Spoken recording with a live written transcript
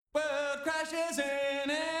crashes in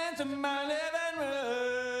into my living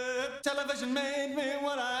room. Television made me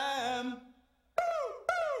what I am.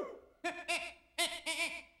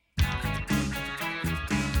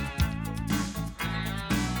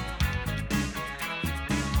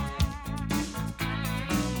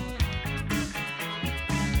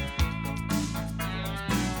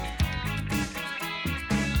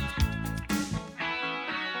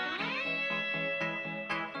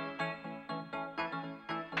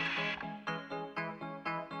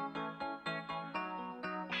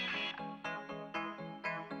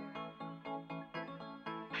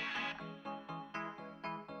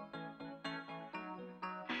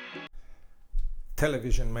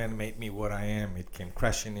 Television Man made me what I am. It came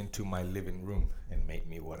crashing into my living room and made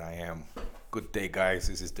me what I am. Good day, guys.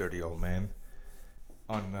 This is Dirty Old Man.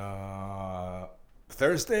 On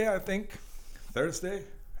Thursday, I think. Thursday.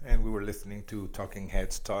 And we were listening to Talking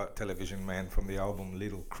Heads Television Man from the album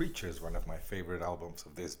Little Creatures, one of my favorite albums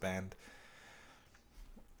of this band.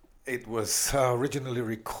 It was originally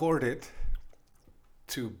recorded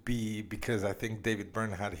to be because I think David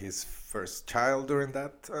Byrne had his first child during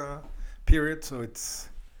that period, so it's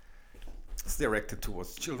directed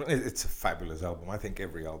towards children. It's a fabulous album. I think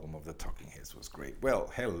every album of the Talking Heads was great. Well,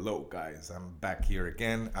 hello guys, I'm back here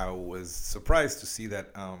again. I was surprised to see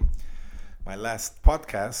that my last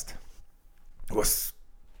podcast was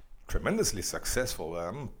tremendously successful.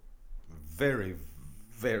 I'm very,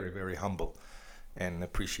 very, very humble and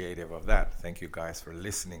appreciative of that. Thank you guys for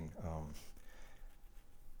listening.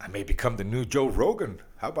 I may become the new Joe Rogan.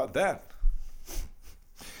 How about that?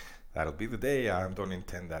 That'll be the day. I don't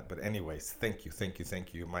intend that. But anyways, thank you.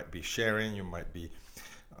 You might be sharing. You might be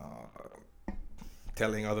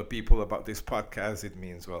telling other people about this podcast. It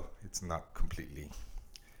means, well, it's not completely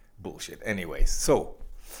bullshit. Anyways, so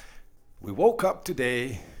we woke up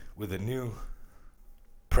today with a new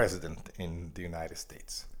president in the United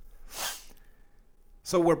States.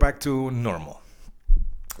 So we're back to normal.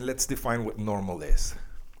 Let's define what normal is.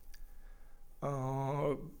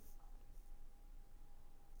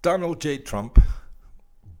 Donald J. Trump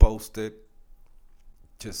boasted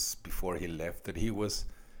just before he left that he was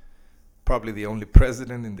probably the only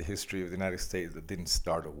president in the history of the United States that didn't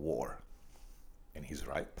start a war. And he's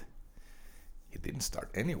right. He didn't start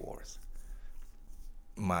any wars.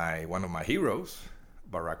 One of my heroes,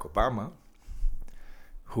 Barack Obama,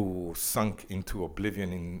 who sunk into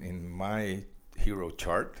oblivion in my hero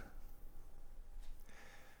chart,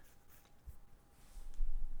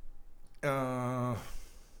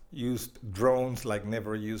 used drones like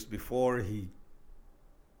never used before. He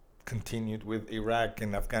continued with Iraq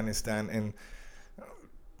and Afghanistan, and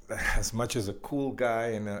as much as a cool guy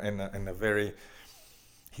and a very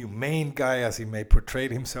humane guy as he may portray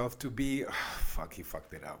himself to be, he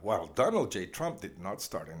fucked it up. Well, Donald J. Trump did not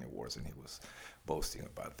start any wars, and he was boasting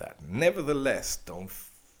about that. Nevertheless, don't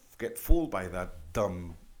get fooled by that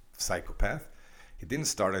dumb psychopath. He didn't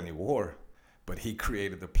start any war, but he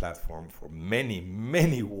created the platform for many,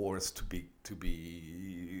 many wars to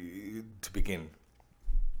begin.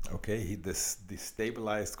 Okay, he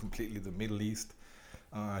destabilized completely the Middle East.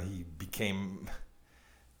 He became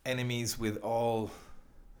enemies with all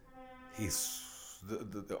his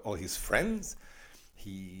friends.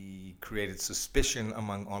 He created suspicion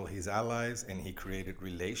among all his allies, and he created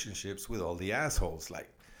relationships with all the assholes,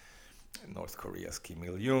 like North Korea's Kim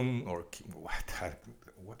Il-jung or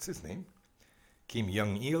what's his name? Kim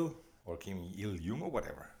Jong-il or Kim Il-jung or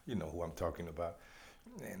whatever. You know who I'm talking about.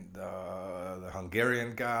 And the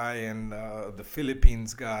Hungarian guy and the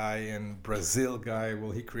Philippines guy and Brazil guy.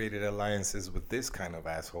 Well, he created alliances with this kind of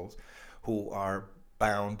assholes who are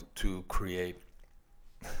bound to create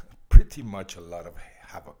pretty much a lot of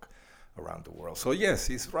havoc around the world. So yes,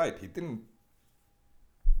 he's right. He didn't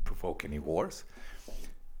provoke any wars,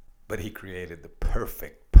 but he created the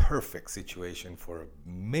perfect situation for a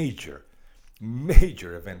major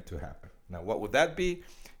event to happen. Now, what would that be?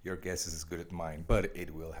 Your guess is as good as mine, but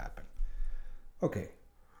it will happen. Okay.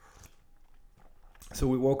 So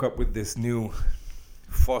we woke up with this new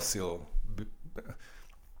fossil,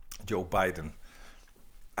 Joe Biden.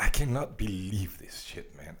 I cannot believe this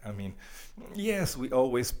shit, man. I mean, yes, we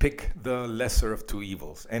always pick the lesser of two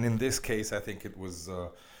evils. And in this case, I think it was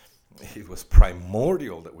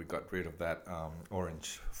primordial that we got rid of that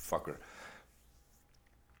orange fucker.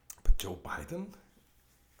 But Joe Biden?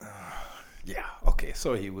 Yeah, okay.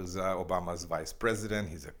 So he was Obama's vice president.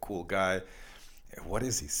 He's a cool guy. What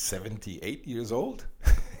is he, 78 years old?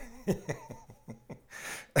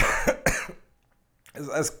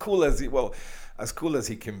 as cool as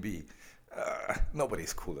he can be.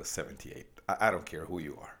 Nobody's cool as 78. I don't care who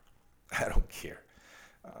you are. I don't care.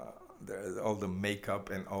 There's all the makeup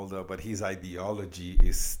and all the, but his ideology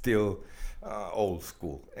is still old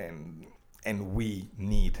school, and we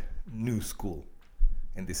need new school,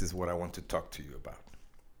 and this is what I want to talk to you about.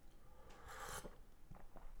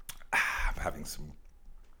 I'm having some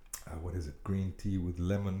what is it? Green tea with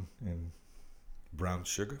lemon and brown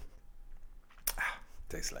sugar.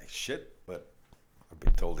 Tastes like shit, but I've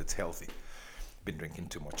been told it's healthy. Been drinking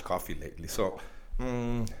too much coffee lately. So,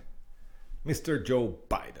 Mr. Joe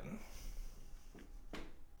Biden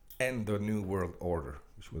and the New World Order,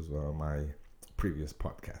 which was my previous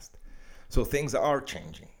podcast. So things are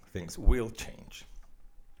changing. Things will change.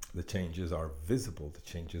 The changes are visible. The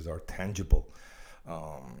changes are tangible.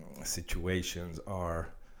 Situations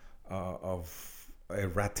are of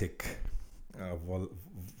erratic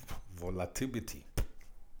volatility.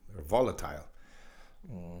 They're volatile.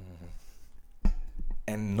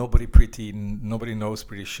 And nobody knows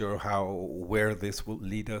pretty sure where this will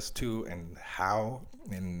lead us to, and how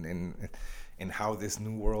and how this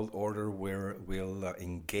new world order will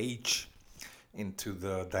engage into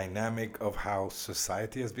the dynamic of how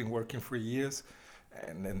society has been working for years.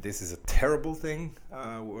 And this is a terrible thing,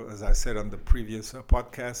 as I said on the previous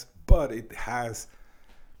podcast, but it has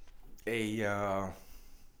a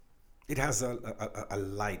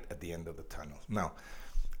light at the end of the tunnel. Now,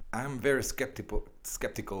 I'm very skeptical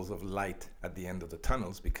of light at the end of the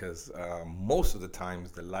tunnels, because most of the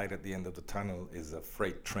times the light at the end of the tunnel is a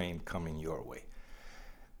freight train coming your way.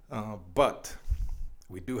 But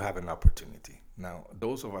we do have an opportunity. Now,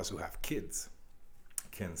 those of us who have kids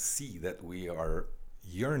can see that we are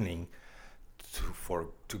yearning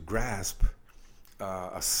to grasp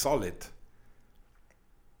a solid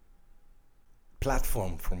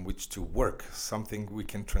platform from which to work, something we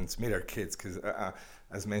can transmit our kids, because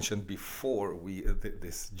as mentioned before,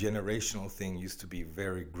 this generational thing used to be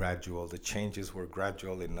very gradual. The changes were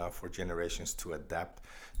gradual enough for generations to adapt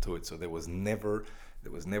to it, so there was never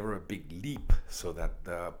a big leap so that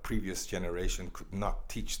the previous generation could not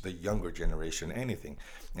teach the younger generation anything,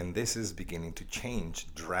 and this is beginning to change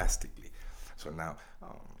drastically. So now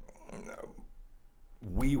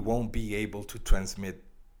we won't be able to transmit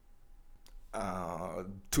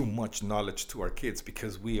too much knowledge to our kids,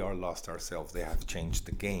 because we are lost ourselves. They have changed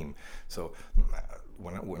the game. So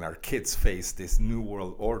when our kids face this new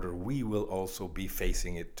world order, we will also be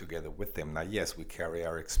facing it together with them. Now, yes, we carry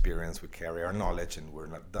our experience, we carry our knowledge, and we're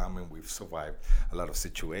not dumb, and we've survived a lot of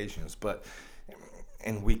situations,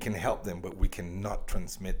 and we can help them, but we cannot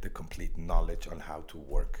transmit the complete knowledge on how to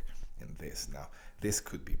work in this. Now, this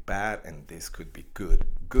could be bad and this could be good.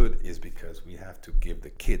 Good is because we have to give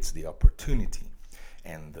the kids the opportunity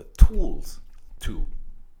and the tools to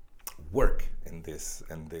work in this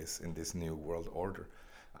new world order.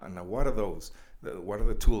 Now, what are those? What are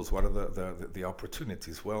the tools? What are the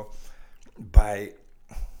opportunities? Well, by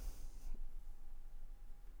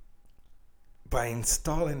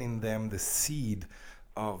installing in them the seed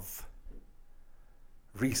of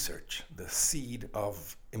research, the seed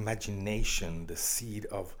of imagination, the seed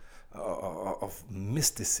of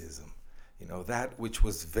mysticism, that which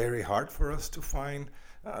was very hard for us to find.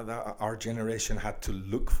 Our generation had to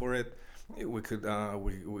look for it. We could.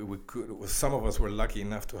 Some of us were lucky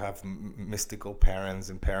enough to have mystical parents,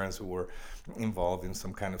 and parents who were involved in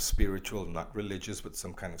some kind of spiritual, not religious, but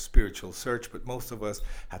some kind of spiritual search. But most of us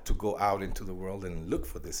had to go out into the world and look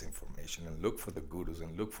for this information, and look for the gurus,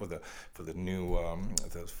 and look for the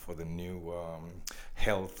new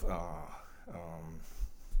health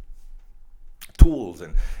tools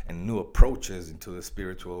and new approaches into the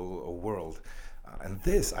spiritual world. And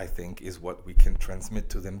this, I think, is what we can transmit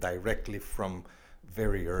to them directly from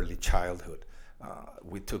very early childhood.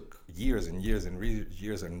 We took years and years and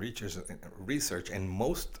years and research, and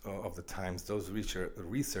most of the times those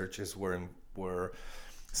researches were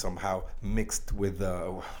somehow mixed with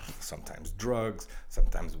sometimes drugs,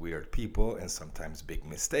 sometimes weird people, and sometimes big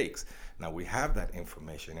mistakes. Now we have that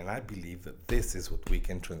information, and I believe that this is what we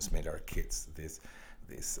can transmit our kids. This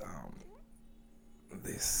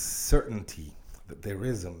certainty that there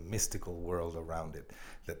is a mystical world around it,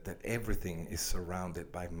 that everything is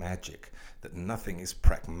surrounded by magic, that nothing is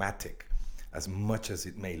pragmatic as much as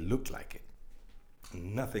it may look like it.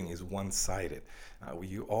 Nothing is one-sided.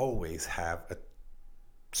 You always have a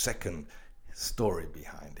second story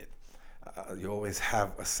behind it. You always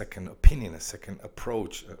have a second opinion, a second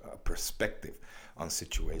approach, a perspective on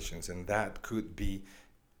situations, and that could be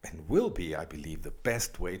and will be, I believe, the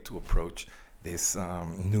best way to approach this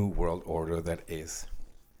new world order that is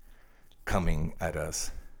coming at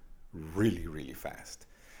us really, really fast.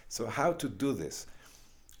 So how to do this?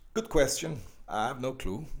 Good question. I have no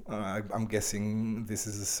clue. I'm guessing this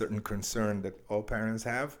is a certain concern that all parents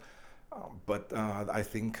have, but I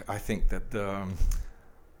think that the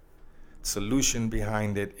solution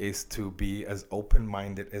behind it is to be as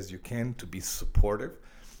open-minded as you can, to be supportive.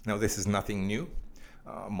 Now, this is nothing new.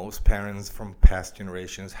 Most parents from past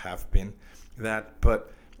generations have been that,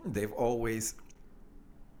 but they've always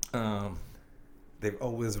um, they've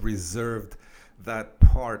always reserved that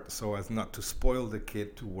part so as not to spoil the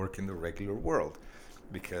kid to work in the regular world.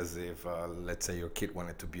 Because if, let's say, your kid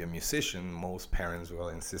wanted to be a musician, most parents will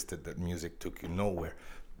insisted that music took you nowhere,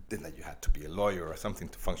 then that you had to be a lawyer or something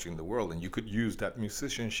to function in the world, and you could use that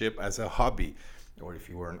musicianship as a hobby, or if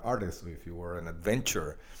you were an artist, or if you were an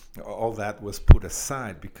adventurer, all that was put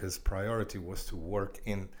aside because priority was to work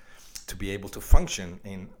in, to be able to function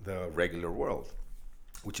in the regular world,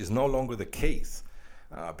 which is no longer the case,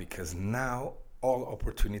 because now all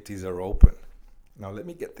opportunities are open. Now, let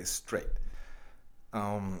me get this straight.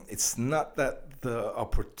 It's not that the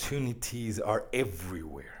opportunities are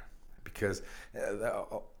everywhere, because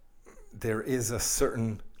there is a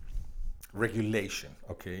certain regulation,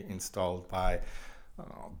 okay, installed by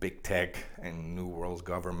big tech and new world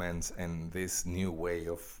governments and this new way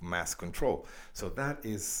of mass control. So that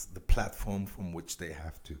is the platform from which they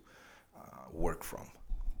have to work from.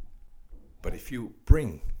 But if you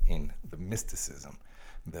bring in the mysticism,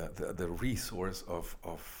 the resource of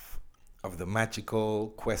the magical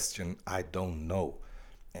question, I don't know,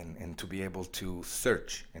 and to be able to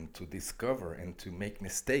search and to discover and to make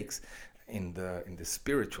mistakes in the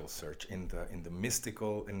spiritual search, in the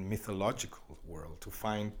mystical and mythological world, to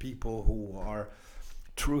find people who are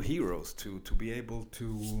true heroes, to be able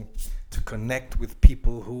to connect with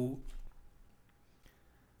people who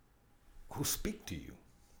speak to you.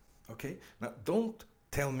 Okay? Now, don't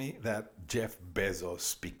tell me that Jeff Bezos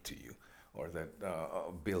speaks to you, or that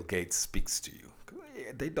Bill Gates speaks to you.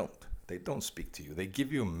 They don't. They don't speak to you. They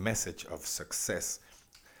give you a message of success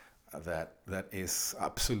that is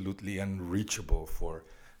absolutely unreachable for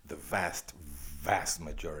the vast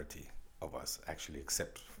majority of us, actually,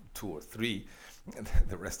 except 2 or 3.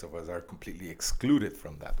 The rest of us are completely excluded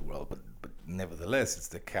from that world. But nevertheless, it's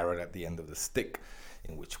the carrot at the end of the stick,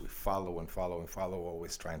 in which we follow and follow and follow,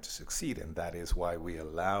 always trying to succeed. And that is why we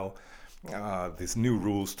allow these new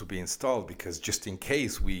rules to be installed, because just in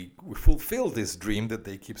case we fulfill this dream that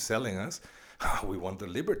they keep selling us, we want the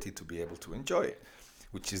liberty to be able to enjoy it,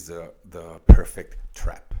 which is the perfect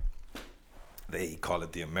trap. They call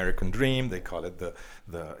it the American dream. They call it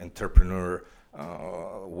the entrepreneur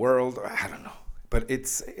world. I don't know, but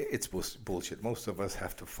it's bullshit. Most of us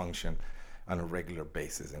have to function on a regular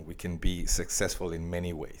basis, and we can be successful in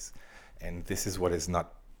many ways. And this is what is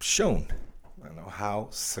not shown. How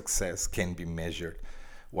success can be measured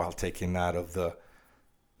while taken out of the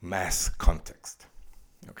mass context.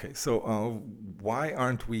 Okay, so why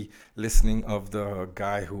aren't we listening of the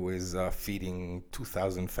guy who is feeding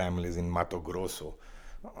 2,000 families in Mato Grosso,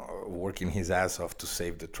 working his ass off to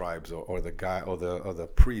save the tribes, or the guy, or the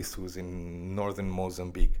priest who's in northern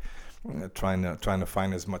Mozambique, trying to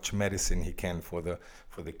find as much medicine he can for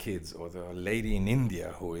the kids, or the lady in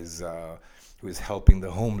India who is helping the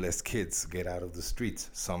homeless kids get out of the streets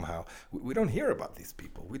somehow. We don't hear about these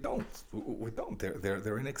people. We don't.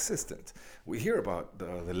 They're inexistent. We hear about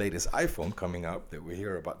the latest iPhone coming up. That we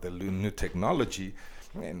hear about the new technology,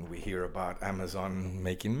 and we hear about Amazon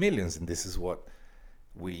making millions. And this is what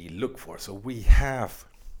we look for. So we have,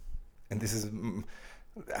 and this is,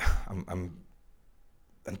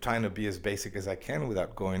 I'm trying to be as basic as I can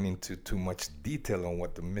without going into too much detail on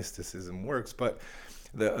what the mysticism works, but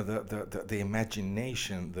the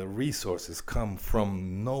imagination, the resources come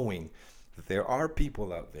from knowing that there are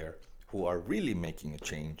people out there who are really making a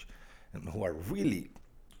change and who are really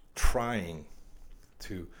trying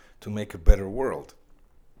to make a better world,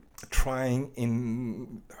 trying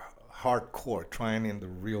in hardcore, trying in the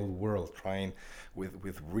real world, trying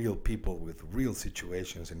with real people, with real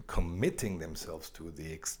situations, and committing themselves to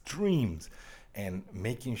the extremes, and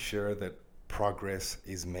making sure that progress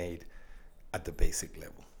is made at the basic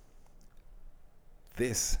level.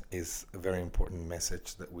 This is a very important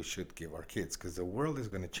message that we should give our kids, because the world is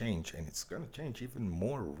going to change, and it's going to change even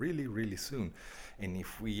more really, really soon. And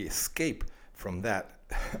if we escape from that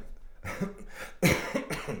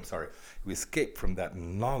sorry, we escape from that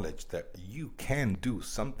knowledge that you can do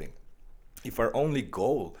something. If our only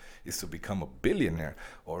goal is to become a billionaire,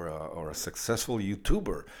 or a successful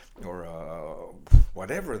YouTuber, or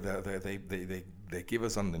whatever they give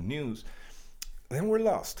us on the news, then we're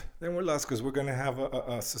lost. Then we're lost, because we're going to have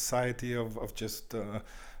a society of just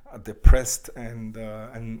depressed and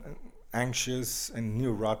anxious and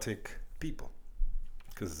neurotic people.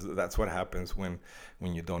 because that's what happens when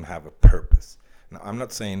you don't have a purpose. Now, I'm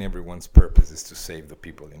not saying everyone's purpose is to save the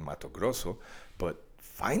people in Mato Grosso, but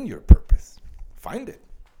find your purpose. Find it.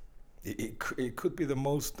 It could be the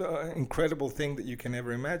most incredible thing that you can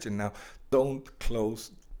ever imagine. Now, don't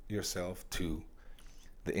close yourself to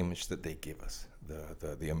the image that they give us,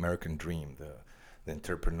 the American dream, the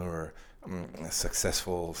entrepreneur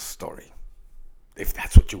successful story. If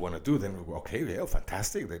that's what you want to do, then okay, yeah,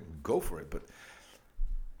 fantastic, then go for it. But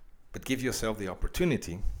give yourself the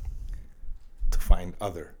opportunity to find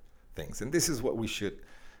other things. And this is what we should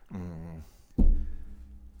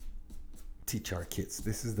teach our kids.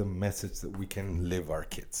 This is the message that we can live our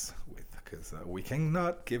kids with, because we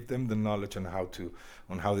cannot give them the knowledge on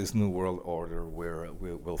how this new world order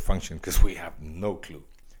will function, because we have no clue,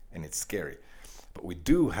 and it's scary. But we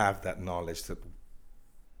do have that knowledge that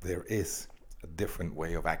there is a different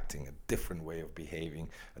way of acting, a different way of behaving,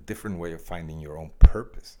 a different way of finding your own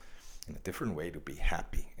purpose, and a different way to be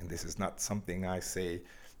happy. And this is not something I say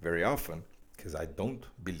very often, because I don't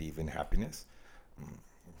believe in happiness.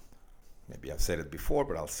 Maybe I've said it before,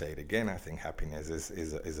 but I'll say it again. I think happiness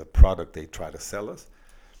is a product they try to sell us.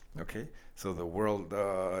 Okay, so the world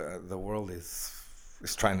is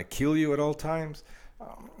trying to kill you at all times.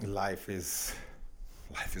 Life is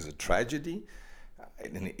a tragedy,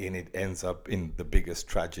 and it ends up in the biggest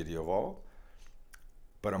tragedy of all.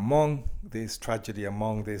 But among this tragedy,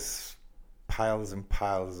 among these piles and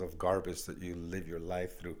piles of garbage that you live your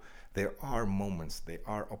life through, there are moments, there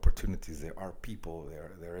are opportunities, there are people,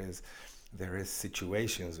 there is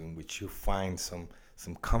situations in which you find some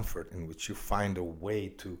comfort, in which you find a way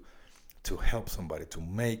to help somebody, to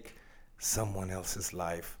make someone else's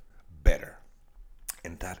life better.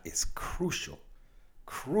 And that is crucial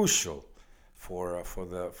for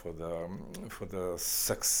the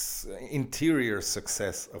interior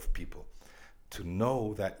success of people, to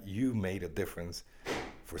know that you made a difference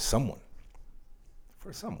for someone.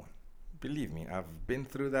 Believe me, I've been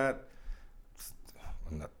through that.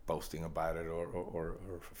 I'm not boasting about it or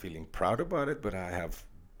feeling proud about it, but I have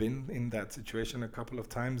been in that situation a couple of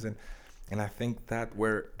times, and I think that's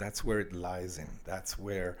where it lies in. That's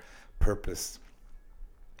where purpose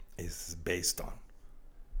is based on.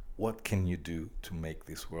 What can you do to make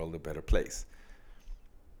this world a better place?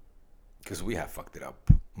 Because we have fucked it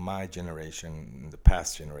up. My generation, the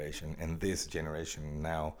past generation, and this generation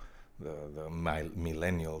now, the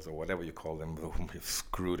millennials or whatever you call them, we've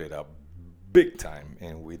screwed it up big time,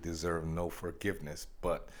 and we deserve no forgiveness.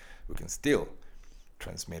 But we can still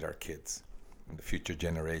transmit our kids and the future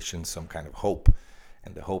generations some kind of hope,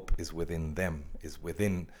 and the hope is within them, is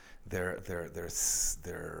within their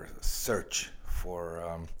search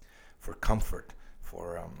for comfort,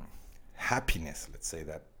 for happiness. Let's say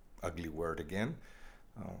that ugly word again,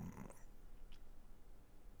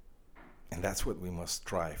 and that's what we must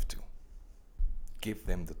strive to. Give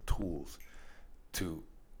them the tools to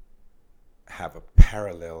have a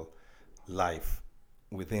parallel life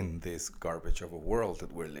within this garbage of a world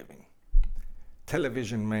that we're living.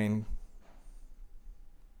 Television Man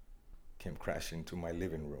came crashing into my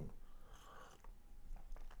living room,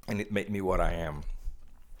 and it made me what I am.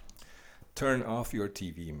 Turn off your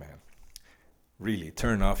TV, man. Really,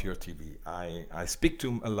 turn off your TV. I speak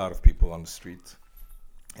to a lot of people on the street,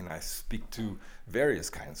 and I speak to various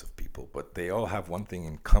kinds of people, but they all have one thing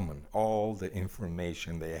in common. All the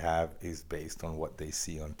information they have is based on what they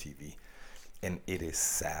see on TV. And it is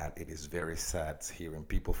sad. It is very sad hearing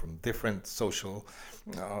people from different social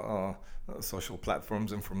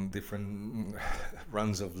platforms and from different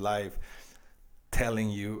runs of life telling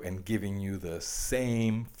you and giving you the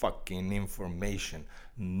same fucking information.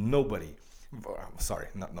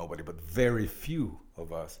 But very few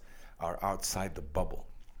of us are outside the bubble.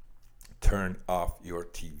 Turn off your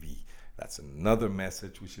TV. That's another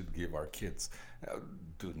message we should give our kids.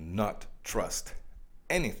 Do not trust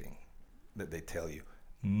anything that they tell you.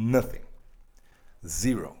 Nothing.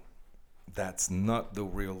 Zero. That's not the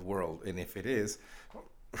real world. And if it is,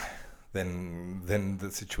 then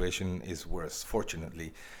the situation is worse.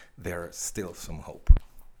 Fortunately, there's still some hope.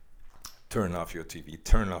 Turn off your TV,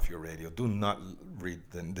 turn off your radio. Do not read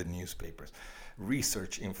the newspapers.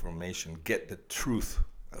 Research information, get the truth,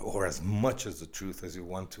 or as much as the truth as you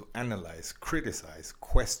want to. Analyze, criticize,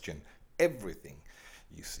 question everything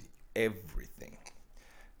you see, everything.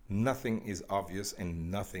 Nothing is obvious and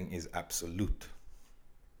nothing is absolute.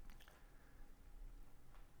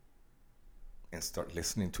 And start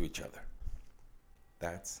listening to each other.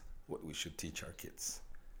 That's what we should teach our kids.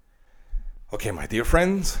 Okay, my dear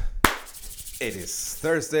friends, it is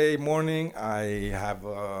Thursday morning. I have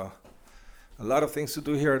a lot of things to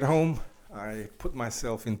do here at home. I put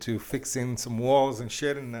myself into fixing some walls and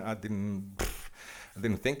shit, and I didn't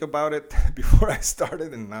think about it before I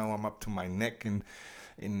started, and now I'm up to my neck in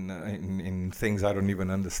things I don't even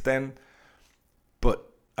understand. But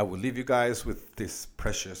I will leave you guys with this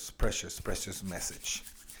precious, precious, precious message.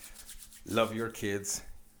 Love your kids.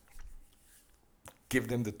 Give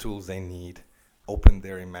them the tools they need. Open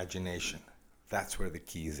their imagination. That's where the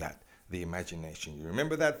key is at. The imagination. You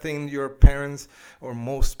remember that thing your parents or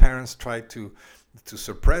most parents try to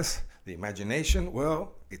suppress? The imagination?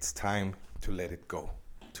 Well, it's time to let it go,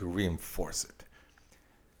 to reinforce it.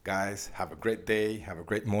 Guys, have a great day. Have a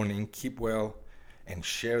great morning. Keep well. And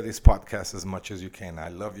share this podcast as much as you can. I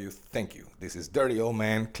love you. Thank you. This is Dirty Old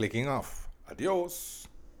Man clicking off. Adios.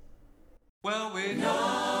 Well, we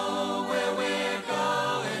know where we're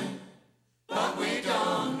going, but we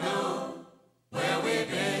don't know where we've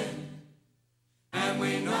been. And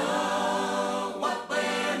we know what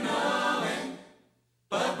we're knowing,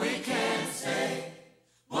 but we can't say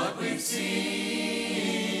what we've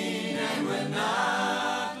seen. And we're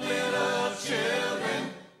not little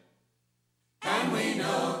children, and we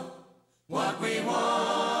know what we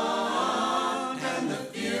want, and the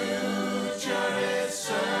future is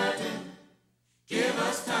certain. Give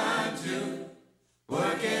us time to